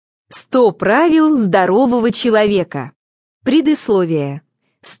100 правил здорового человека. Предисловие.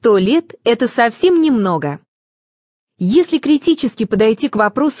 100 лет – это совсем немного. Если критически подойти к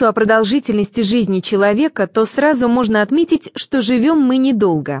вопросу о продолжительности жизни человека, то сразу можно отметить, что живем мы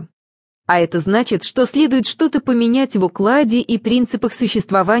недолго. А это значит, что следует что-то поменять в укладе и принципах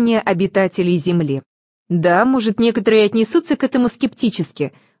существования обитателей Земли. Да, может, некоторые отнесутся к этому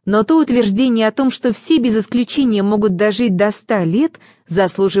скептически, но то утверждение о том, что все без исключения могут дожить до 100 лет,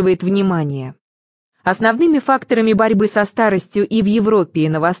 заслуживает внимания. Основными факторами борьбы со старостью и в Европе, и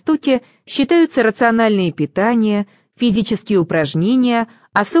на Востоке считаются рациональное питание, физические упражнения,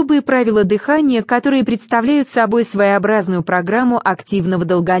 особые правила дыхания, которые представляют собой своеобразную программу активного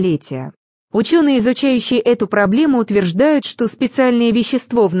долголетия. Ученые, изучающие эту проблему, утверждают, что специальное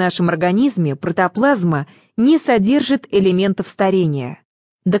вещество в нашем организме, протоплазма, не содержит элементов старения.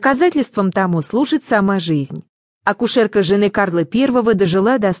 Доказательством тому служит сама жизнь. Акушерка жены Карла I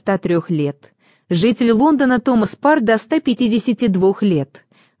дожила до 103 лет. Житель Лондона Томас Парр до 152 лет.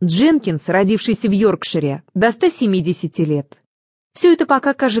 Дженкинс, родившийся в Йоркшире, до 170 лет. Все это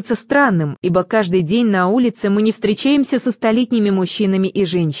пока кажется странным, ибо каждый день на улице мы не встречаемся со столетними мужчинами и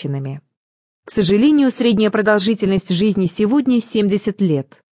женщинами. К сожалению, средняя продолжительность жизни сегодня 70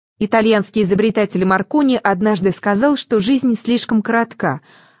 лет. Итальянский изобретатель Маркони однажды сказал, что жизнь слишком коротка,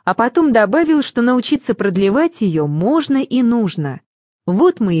 а потом добавил, что научиться продлевать ее можно и нужно.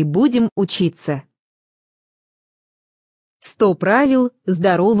 Вот мы и будем учиться. 100 правил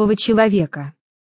здорового человека.